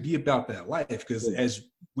 Actually be about that life, because as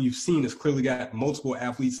we've seen, it's clearly got multiple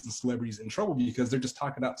athletes and celebrities in trouble because they're just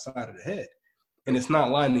talking outside of the head. And it's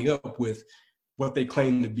not lining up with what they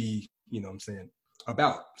claim to be, you know what I'm saying,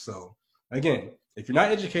 about. So, again, if you're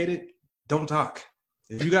not educated, don't talk.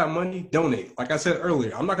 If you got money, donate. Like I said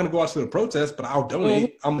earlier, I'm not going to go out to the protest, but I'll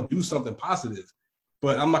donate. I'm going to do something positive.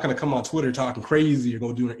 But I'm not going to come on Twitter talking crazy or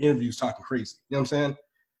go do interviews talking crazy. You know what I'm saying?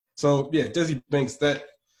 So, yeah, Desi Banks, that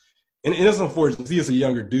 – and it's unfortunate. He is a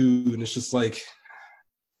younger dude, and it's just like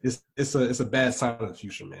it's a bad sign of the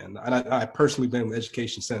future, man. And I personally blame the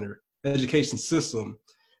education system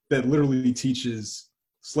that literally teaches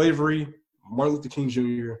slavery, Martin Luther King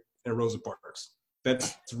Jr., and Rosa Parks.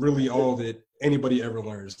 That's really all that anybody ever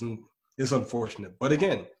learns, and it's unfortunate. But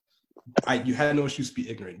again, you had no excuse to be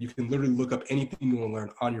ignorant. You can literally look up anything you want to learn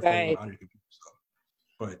on your phone, on your computer. So,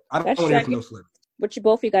 but I don't want to hear from no celebrity. What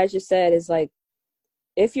both of you guys just said is like,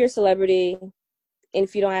 if you're a celebrity and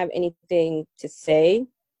if you don't have anything to say,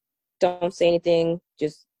 don't say anything.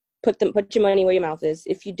 Just put your money where your mouth is.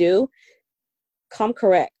 If you do, come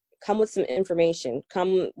correct. Come with some information.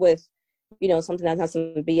 Come with, something that's not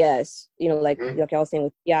some BS. Like I was saying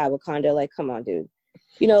with Wakanda. Like, come on, dude.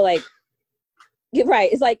 Like, get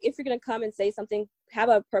right. It's like, if you're gonna come and say something, have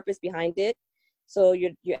a purpose behind it. So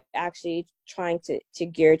you're actually trying to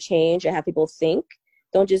gear change and have people think.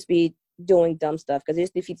 Don't just be doing dumb stuff, because it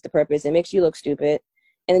just defeats the purpose. It makes you look stupid.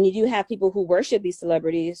 And then you do have people who worship these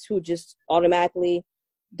celebrities who just automatically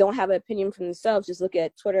don't have an opinion for themselves, just look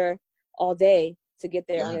at Twitter all day to get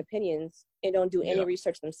their own opinions and don't do any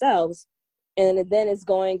research themselves. And then it's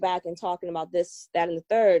going back and talking about this, that, and the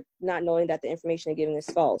third, not knowing that the information they're giving is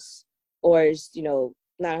false or is,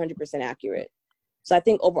 not 100% accurate. So I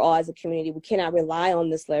think overall as a community, we cannot rely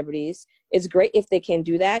on the celebrities. It's great if they can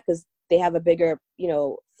do that because they have a bigger,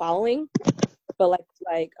 following. But like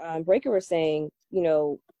Breaker was saying,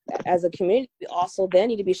 as a community, we also then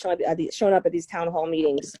need to be showing up at these town hall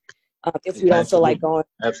meetings. If we don't feel like going,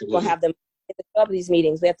 we'll have them at these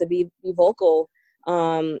meetings. We have to be vocal.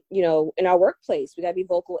 In our workplace, we gotta be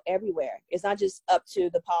vocal everywhere. It's not just up to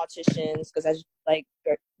the politicians, because as like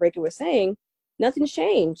Breaker was saying, nothing's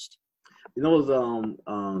changed. About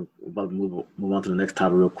to move on to the next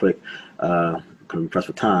topic real quick. Because I'm pressed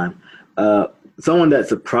for time. Someone that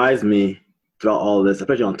surprised me throughout all of this,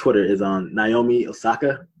 especially on Twitter, is Naomi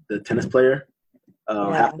Osaka, the tennis player,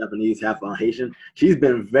 half Japanese, half Haitian. She's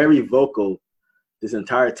been very vocal this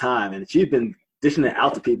entire time, and she's been dishing it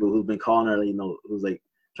out to people who've been calling her, who's like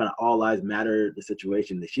trying to all lives matter the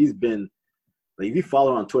situation. That she's been like, if you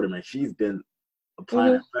follow her on Twitter, man, she's been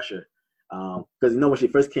applying that pressure. Because when she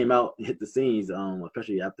first came out and hit the scenes,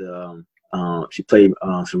 especially after she played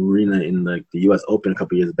Serena in like the U.S. Open a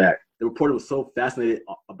couple years back, the reporter was so fascinated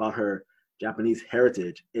about her Japanese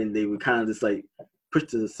heritage, and they would kind of just like push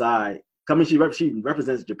to the side. I mean, she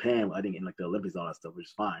represents Japan, I think, in like the Olympics and all that stuff, which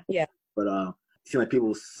is fine. Yeah. But it seemed like people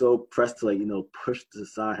were so pressed to like push to the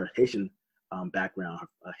side her Haitian background,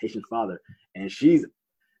 her Haitian father, and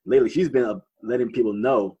lately she's been letting people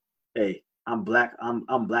know, hey, I'm black.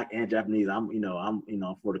 I'm black and Japanese. I'm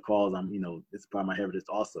for the cause. It's part of my heritage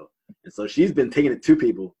also. And so she's been taking it to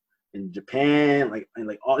people in Japan,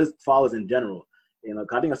 and all his followers in general.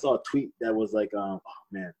 I think I saw a tweet that was like, it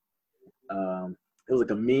was like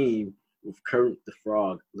a meme with Kermit the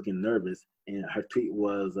Frog looking nervous, and her tweet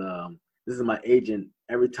was, "This is my agent.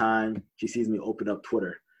 Every time she sees me open up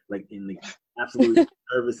Twitter, like in the absolute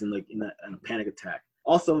nervous and like in a panic attack."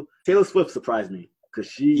 Also, Taylor Swift surprised me. Because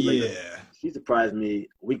she surprised me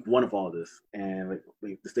week one of all this, and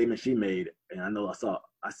like the statement she made, and I know I saw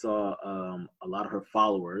a lot of her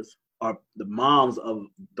followers are the moms of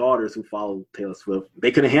daughters who follow Taylor Swift. They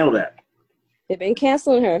couldn't handle that. They've been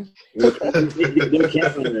canceling her. They were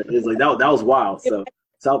canceling her. It's like that was wild. So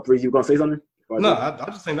South Breeze, you gonna say something? No,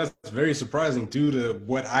 I'm just saying that's very surprising due to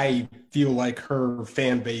what I feel like her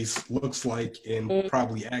fan base looks like and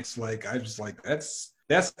probably acts like. I just like that's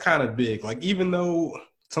kind of big. Like, even though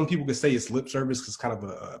some people could say it's lip service because it's kind of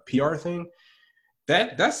a PR thing,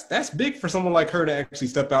 that's big for someone like her to actually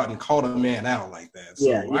step out and call a man out like that. So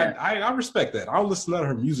yeah. I respect that. I'll listen to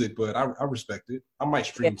her music, but I respect it. I might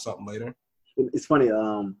stream something later. It's funny.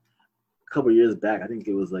 A couple of years back, I think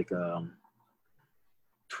it was like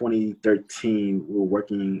 2013. We were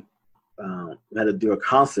working. We had to do a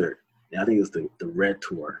concert, and I think it was the Red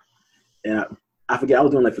Tour, and I forget, I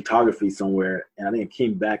was doing like photography somewhere, and I think it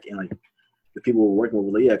came back, and like the people were working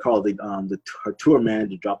with, like, Carl, her tour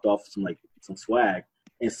manager dropped off some swag,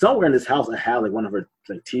 and somewhere in this house I had like one of her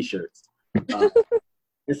like T-shirts, and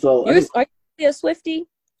so are you a Swiftie,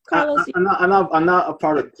 Carlos? I'm not a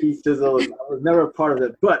part of T-Sizzle. I was never a part of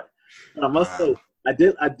it, but I must say I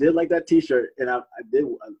did like that T-shirt, and I did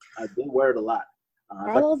wear it a lot.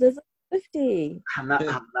 Carlos is a Swiftie. I'm not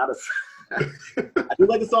I do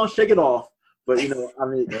like the song "Shake It Off." But I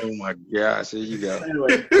mean, oh my gosh, here you go.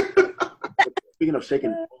 Anyway, speaking of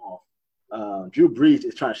shaking it off, Drew Brees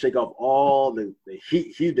is trying to shake off all the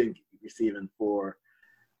heat he's been receiving for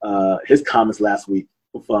his comments last week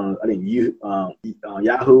from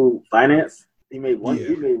Yahoo Finance. He made one. Yeah.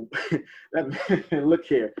 He made that man. Look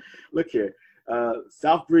here.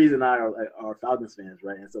 South Breeze and I are Falcons fans,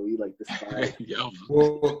 right? And so we like this.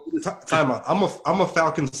 Well, time out. I'm a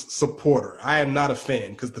Falcons supporter. I am not a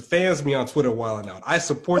fan because the fans be on Twitter wilding out. I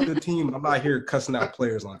support the team. I'm not here cussing out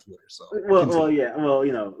players on Twitter. So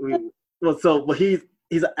but he's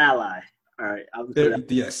an ally. All right.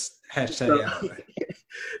 Yes. Hashtag ally.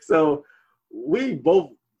 So we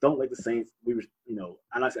both don't like the Saints. I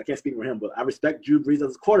can't speak for him, but I respect Drew Brees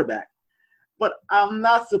as a quarterback. But I'm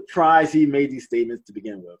not surprised he made these statements to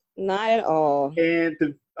begin with. Not at all. And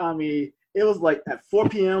it was like at 4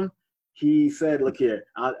 p.m. he said, "Look here,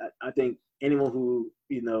 I think anyone who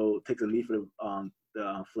takes a knee for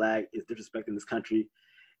the flag is disrespecting this country."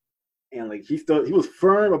 And like he was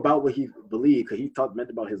firm about what he believed because he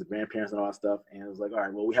meant about his grandparents and all that stuff. And it was like, all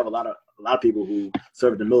right, well, we have a lot of people who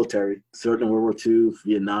served in the military, served in World War II,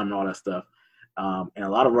 Vietnam, and all that stuff. And a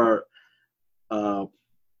lot of our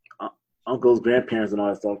uncles, grandparents, and all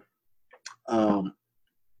that stuff,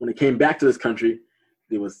 when they came back to this country,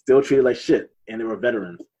 they were still treated like shit, and they were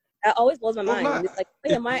veterans. That always blows my mind. It's like,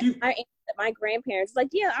 my grandparents, like,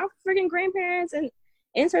 yeah, our freaking grandparents and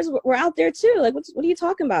ancestors were out there too. Like, what are you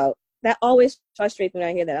talking about? That always frustrates me when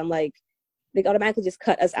I hear that. I'm like, they automatically just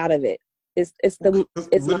cut us out of it. It's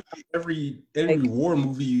every war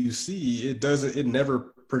movie you see, it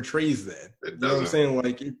never portrays that. You know what I'm saying?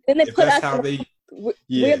 Like, then they put us.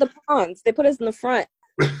 We're the pawns. They put us in the front.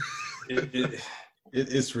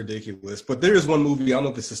 It's ridiculous. But there is one movie, I don't know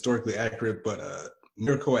if it's historically accurate, but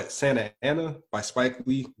Miracle at Santa Ana by Spike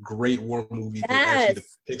Lee. Great war movie.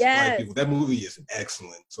 Yes. Black people. That movie is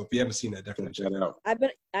excellent. So if you haven't seen that, definitely check it out. I've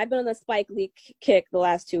been on the Spike Lee kick the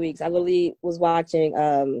last 2 weeks. I literally was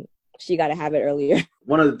watching She Gotta Have It earlier.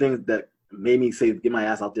 One of the things that made me get my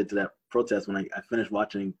ass out there to that protest when I finished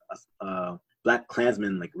watching Black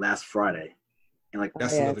Klansman like last Friday. And like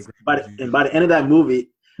that's another great movie. By the end of that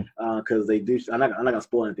movie, because they do, I'm not gonna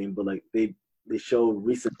spoil anything, but like they show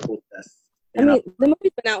recent protests. I mean, the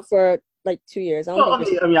movie's been out for like 2 years. I don't Well,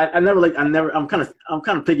 think I'm kind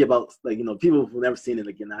of picky about like people who've never seen it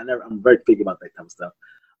again. I'm very picky about that type of stuff.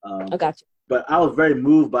 I got you. But I was very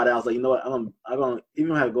moved by that. I was like, you know what, I'm gonna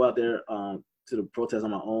even have to go out there to the protest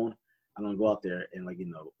on my own. I'm gonna go out there and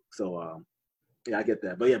so yeah, I get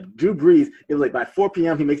that. But yeah, Drew Brees, it was like by 4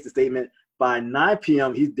 p.m. he makes the statement. By 9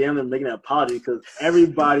 p.m. he's damn near making an apology because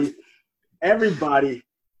everybody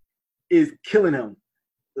is killing him.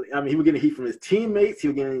 I mean, he was getting heat from his teammates. He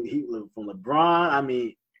was getting heat from LeBron. I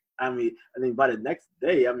mean, by the next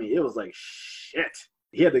day, it was like shit.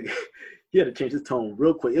 He had to change his tone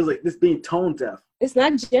real quick. It was like this being tone deaf. It's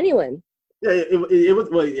not genuine. Yeah, it was.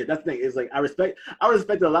 Well, yeah, that's the thing. It's like I respect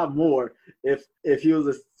it a lot more if he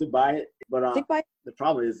was to buy it. But the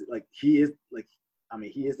problem is like he is the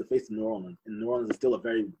face of New Orleans, and New Orleans is still a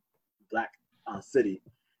very black city,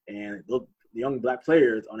 and the young black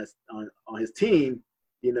players on his team.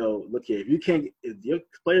 Look here, if your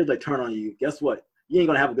players like turn on you, guess what? You ain't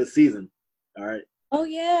gonna have a good season. All right. Oh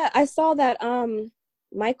yeah, I saw that.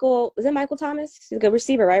 Michael Thomas? He's a good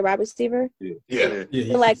receiver, right? Wide receiver. Yeah.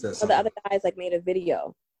 Like the other guys like made a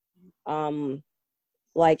video,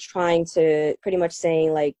 like trying to pretty much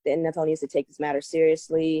saying like the NFL needs to take this matter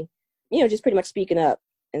seriously. Just pretty much speaking up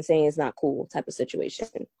and saying it's not cool type of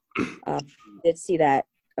situation. Did see that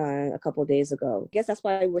a couple of days ago. I guess that's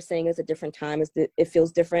why we're saying it's a different time. Is that it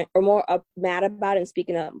feels different or more mad about it and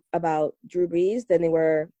speaking up about Drew Brees than they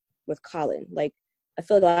were with Colin. Like I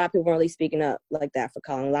feel like a lot of people weren't really speaking up like that for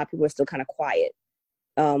Colin. A lot of people were still kind of quiet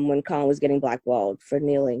when Colin was getting blackballed for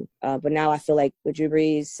kneeling. But now I feel like when Drew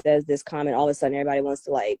Brees says this comment, all of a sudden everybody wants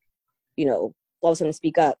to all of a sudden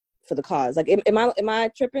speak up for the cause. Like, am I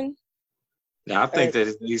tripping? Yeah, I think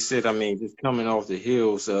that you said, just coming off the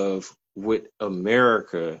heels of what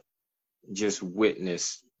America just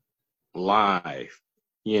witnessed live,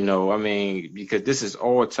 because this is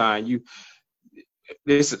all time.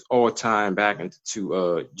 This is all time back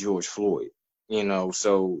into George Floyd,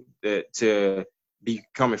 so that to be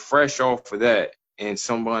coming fresh off of that and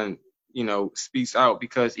someone, speaks out,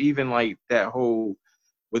 because even like that whole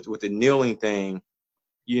with the kneeling thing,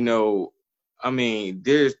 there's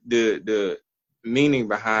the meaning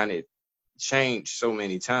behind it changed so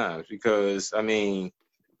many times, because I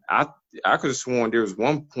could have sworn there was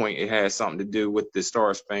one point it had something to do with the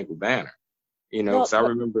Star Spangled Banner, because I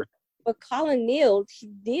remember. But Colin kneeled. He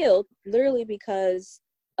kneeled literally because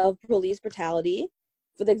of police brutality,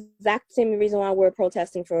 for the exact same reason why we're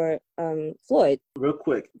protesting for Floyd. Real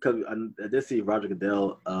quick, because I did see Roger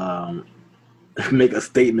Goodell make a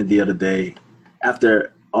statement the other day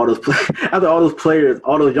after all those players,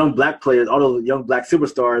 all those young black players, all those young black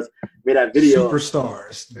superstars made that video.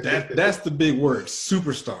 Superstars. That's the big word.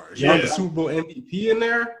 Superstars. You have the Super Bowl MVP in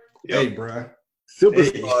there? Yep. Hey, bruh.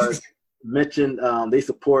 Superstars mentioned they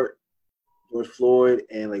support George Floyd,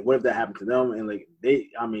 and like, what if that happened to them? And like, they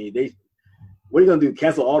what are you gonna do?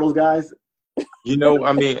 Cancel all those guys?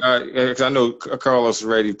 Because I know Carlos is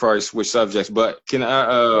ready to probably switch subjects, but can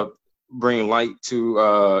I bring light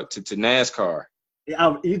to NASCAR?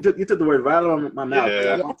 Yeah, you took the word right out of my mouth.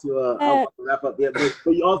 Yeah. I want to wrap up. Yeah, but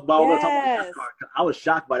you also talk about NASCAR. I was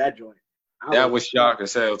shocked by that joint. That was shock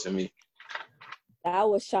as hell to me. That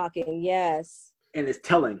was shocking. Yes. And it's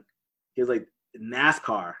telling. It's like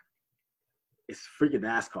NASCAR. It's freaking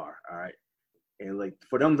NASCAR. All right. And like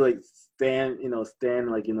for them to like stand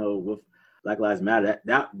with Black Lives Matter,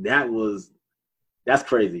 that's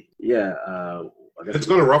crazy. Yeah. I guess it's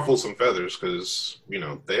going to ruffle some feathers because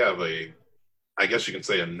they have I guess you can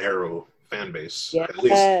say a narrow fan base. Yes.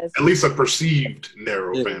 At least a perceived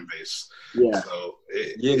narrow fan base. Yeah. So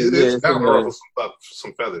it's going to ruffle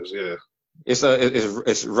some feathers. Yeah.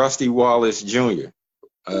 It's Rusty Wallace Jr.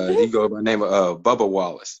 He goes by the name of Bubba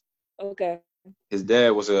Wallace. Okay. His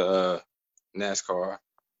dad was a NASCAR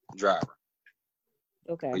driver.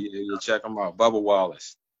 Okay. You check him out, Bubba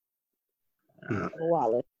Wallace.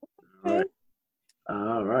 Wallace. Okay.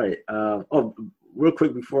 All right. Real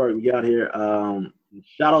quick before we get out here,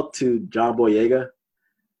 shout out to John Boyega.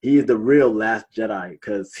 He is the real Last Jedi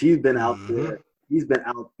because he's been out there. He's been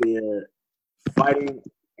out there fighting,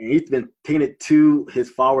 and he's been taking it to his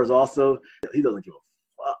followers also. He doesn't give a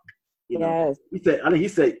fuck. Yes. He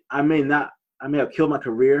said, I may have killed my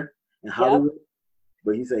career in Hollywood,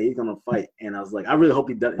 but he said he's gonna fight. And I was like, I really hope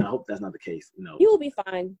he does. And I hope that's not the case. He will be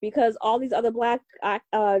fine because all these other black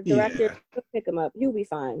directors will pick him up. He'll be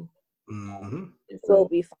fine. Mm-hmm. Will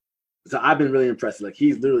be fine. So I've been really impressed. Like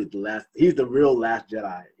he's literally he's the real Last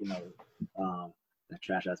Jedi. That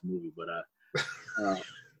trash ass movie, but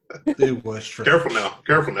it was trash. Careful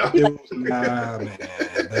now. Man.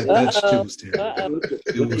 That shit was terrible.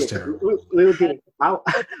 It was terrible. I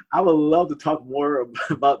would love to talk more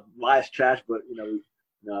about why it's trash, but we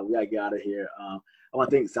gotta get out of here. I want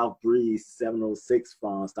to thank South Breeze 706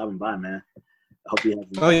 for stopping by, man. I hope you have.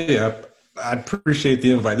 Oh yeah, I appreciate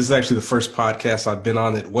the invite. This is actually the first podcast I've been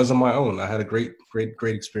on that wasn't my own. I had a great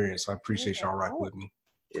experience. So I appreciate y'all rocking with me.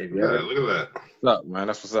 Yeah, look at that. What's up, man?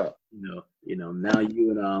 That's what's up. Now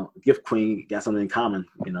you and Gift Queen got something in common.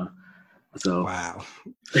 So wow.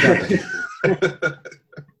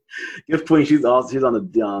 Gift Queen, she's on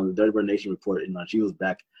the Dirty Bird Nation report. She was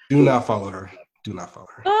back. Do not follow her.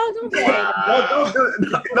 Oh, don't do that.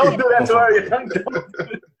 Don't do that to her.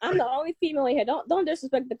 I'm the only female in here. Don't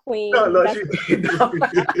disrespect the queen. No,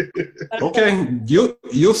 Okay,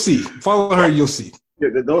 you'll see. Follow her, you'll see.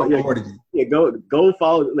 Go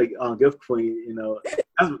follow Gift Queen.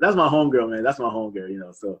 That's my homegirl, man. That's my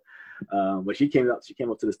homegirl. So, but she came up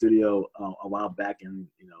to the studio a while back, and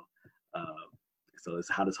so it's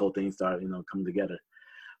how this whole thing started, coming together.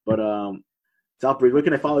 But Southbreeze, where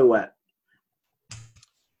can I follow you at?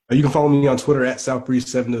 You can follow me on Twitter at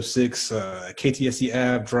SouthBreeze706. KTSE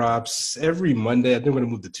Ab drops every Monday. I think I'm going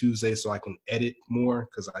to move to Tuesday so I can edit more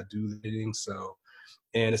because I do the editing.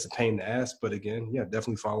 And it's a pain to ask. But again, yeah,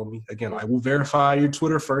 definitely follow me. Again, I will verify your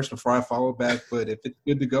Twitter first before I follow back. But if it's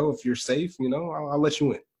good to go, if you're safe, I'll let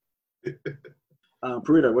you in.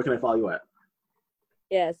 Parita, where can I follow you at?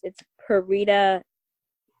 Yes, it's Parita.j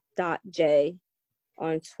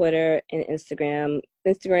on Twitter and Instagram.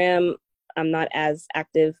 Instagram, I'm not as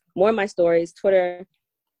active. More in my stories. Twitter,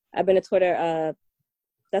 I've been to Twitter.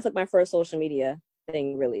 That's my first social media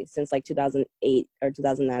thing, really, since 2008 or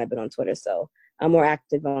 2009. I've been on Twitter, so I'm more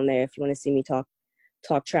active on there. If you want to see me talk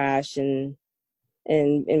trash and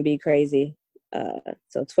be crazy,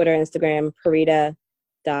 so Twitter, Instagram,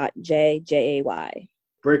 Parita.jay.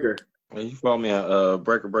 Breaker. Well, you follow me at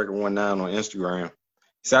Breaker19 on Instagram.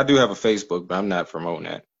 See, I do have a Facebook, but I'm not promoting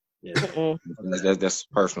that. Yeah, that's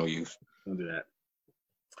personal use. Don't do that.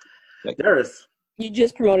 Darius. You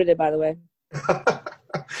just promoted it, by the way.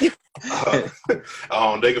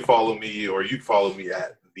 They can follow me, or you can follow me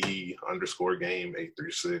at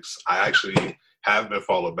 _game836. I actually have been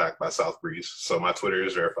followed back by South Breeze, so my Twitter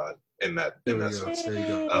is verified in that sense. There you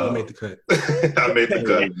go. I made the cut. I made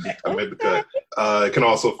the cut. You can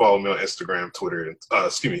also follow me on Instagram, Twitter,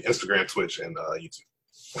 Instagram, Twitch, and YouTube.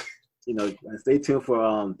 Stay tuned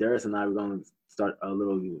for Darius and I. We're going to start a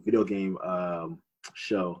little video game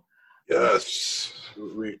show. Yes.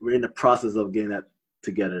 We're in the process of getting that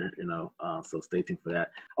together, so stay tuned for that.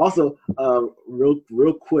 Also,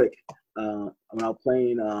 real quick, when I was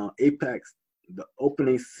playing Apex, the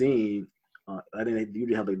opening scene, I think they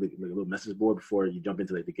usually have a little message board before you jump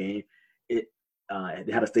into the game. They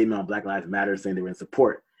had a statement on Black Lives Matter saying they were in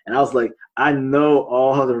support. And I was like, I know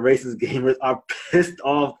all the racist gamers are pissed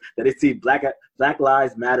off that they see Black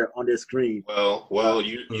Lives Matter on their screen. Well,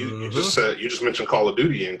 you just mentioned Call of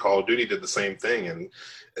Duty, and Call of Duty did the same thing. And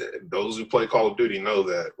those who play Call of Duty know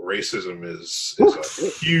that racism is a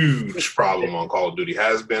huge problem on Call of Duty.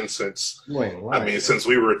 Has been since since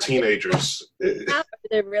we were teenagers. How do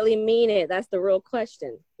they really mean it? That's the real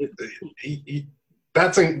question. That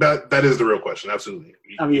is the real question. Absolutely.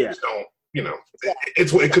 You just don't.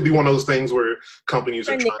 It could be one of those things where companies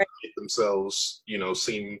are trying to make themselves,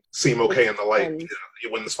 seem okay in the light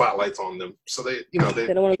when the spotlight's on them. So they don't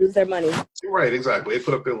want to lose their money. Right, exactly. They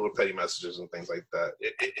put up their little petty messages and things like that.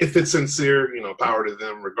 If it's sincere, power to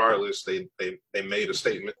them. Regardless, they made a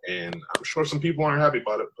statement, and I'm sure some people aren't happy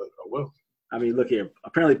about it, but I will. I mean, look here.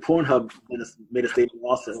 Apparently, Pornhub made a statement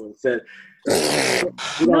also and said,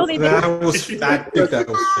 "No, they didn't." I think that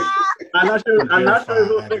was fake. I'm not sure if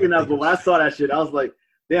it was fake enough, but when I saw that shit, I was like,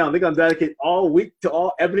 damn, they're going to dedicate all week to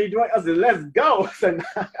all Ebony joint? I said, let's go.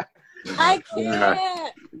 I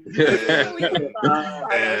can't.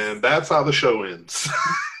 And that's how the show ends.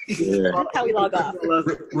 Yeah. That's how we log off. Real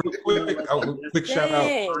quick shout out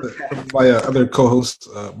to my other co-hosts,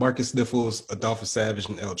 Marcus Niffles, Adolphus Savage,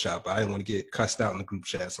 and El Chop. I didn't want to get cussed out in the group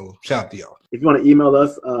chat, so shout out to y'all. If you want to email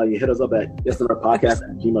us, you hit us up at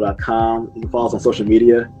yesanotherpodcast@gmail.com. You can follow us on social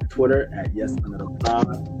media, Twitter at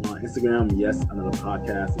yesanotherpod, on Instagram,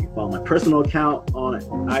 yesanotherpodcast. You can follow my personal account on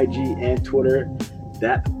IG and Twitter,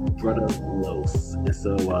 That Brother Los. And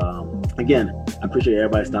so, again, I appreciate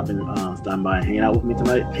everybody stopping by and hanging out with me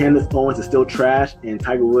tonight. Candace Owens is still trash, and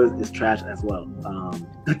Tiger Woods is trash as well.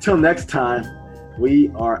 Until next time, we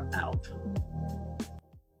are out.